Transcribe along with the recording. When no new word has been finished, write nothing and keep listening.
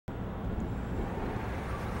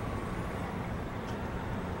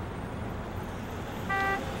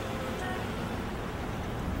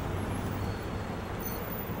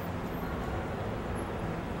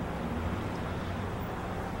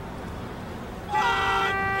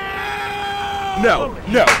No.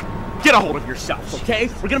 Get a hold of yourselves, okay?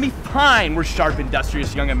 We're gonna be fine. We're sharp,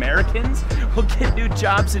 industrious young Americans. We'll get new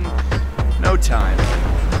jobs in no time.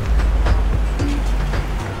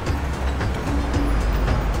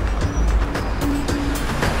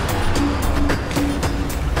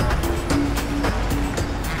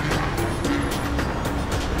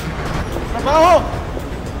 Powell!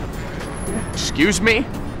 Excuse me?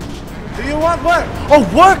 Do you want work? Oh,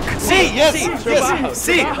 work! See, yes,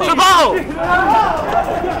 See, trabajo!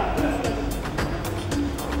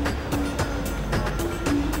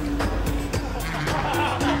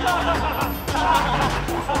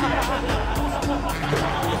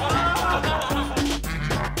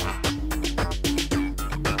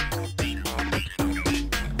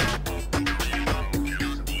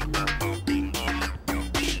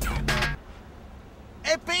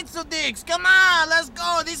 Hey, pencil dicks, come on, let's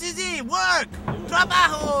go. This is it. Work.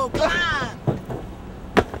 Trabajo. Come on.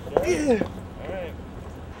 Yeah.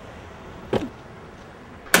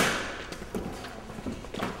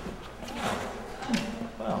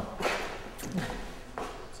 Wow.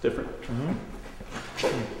 It's different.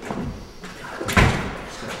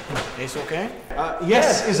 It's okay?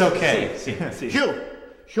 Yes is okay. You,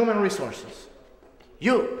 human resources.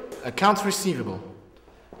 You, accounts receivable.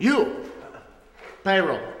 You,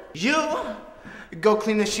 payroll. You, go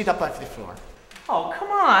clean the shit up off the floor. Oh,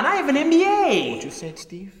 come on, I have an MBA. What you said,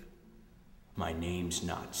 Steve? My name's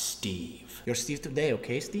not Steve. You're Steve today,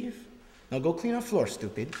 okay, Steve? Now go clean our floor,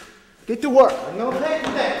 stupid. Get to work. I'm gonna pay you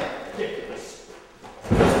today. Ridiculous.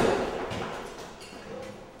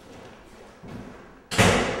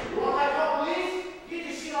 You want my help, please? Get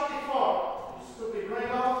your shit off the floor. You stupid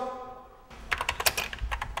gringo.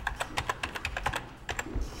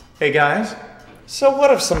 Hey guys, so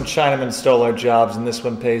what if some Chinaman stole our jobs and this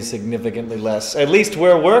one pays significantly less? At least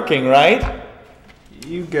we're working, right?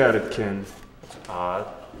 You got it, Ken. It's odd.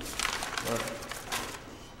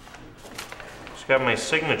 It's got my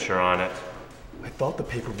signature on it. I thought the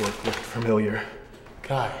paperwork looked familiar.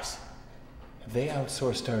 Guys, have they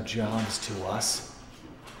outsourced our jobs to us?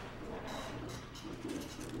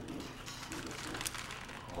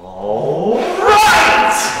 All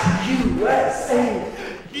right! USA!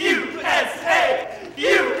 USA!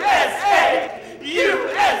 USA!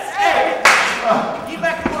 USA! Get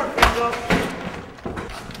back to work, gringo.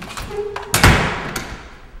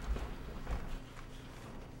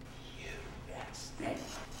 USA!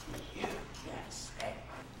 USA! USA!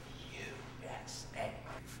 USA!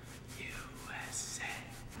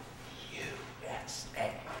 USA!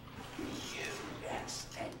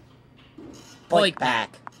 USA! POYKPAC.